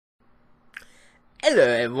Hello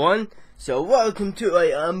everyone, so welcome to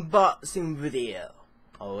a unboxing video.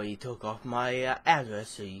 I already took off my address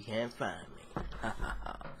so you can't find me.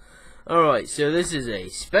 Alright, so this is a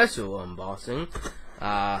special unboxing.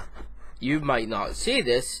 You might not see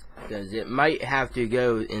this because it might have to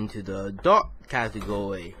go into the dark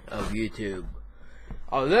category of YouTube.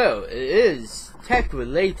 Although it is tech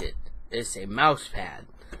related, it's a mouse pad,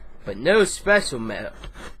 but no special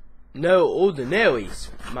no ordinary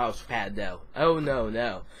mouse pad though. Oh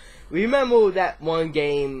no. Remember that one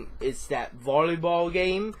game, it's that volleyball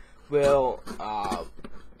game where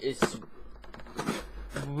it's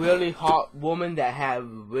really hot women that have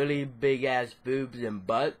really big ass boobs and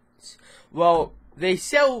butts? Well, they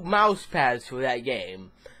sell mouse pads for that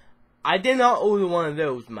game. I did not order one of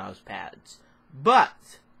those mouse pads,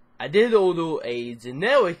 but I did order a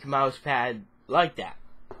generic mouse pad like that.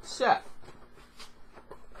 So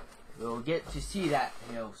we'll get to see that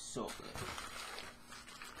here shortly.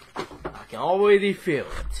 I can already feel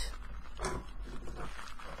it.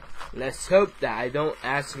 Let's hope that I don't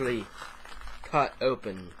actually cut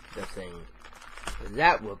open the thing, because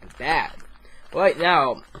that would be bad. Right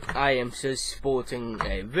now, I am just sporting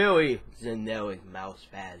a very generic mouse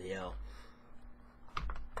pad here.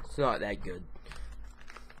 It's not that good.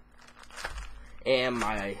 And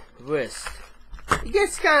my wrist, it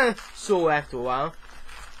gets kind of sore after a while.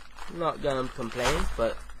 I'm not gonna complain,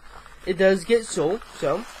 but it does get sore,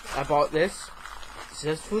 so I bought this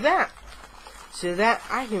just for that, so that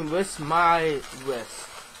I can rest my wrist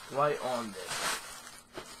right on this.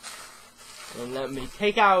 And let me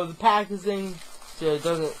take out the packaging so it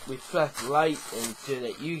doesn't reflect light and so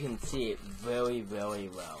that you can see it very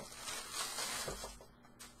well.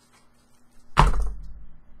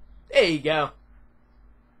 There you go.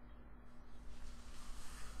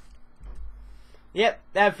 Yep,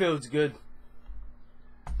 that feels good.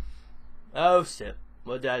 Oh shit,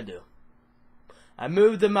 what did I do? I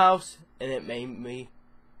moved the mouse and it made me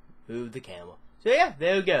move the camera. So yeah,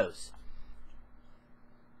 there it goes.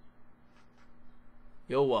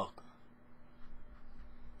 You're welcome.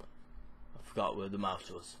 I forgot where the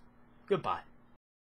mouse was. Goodbye.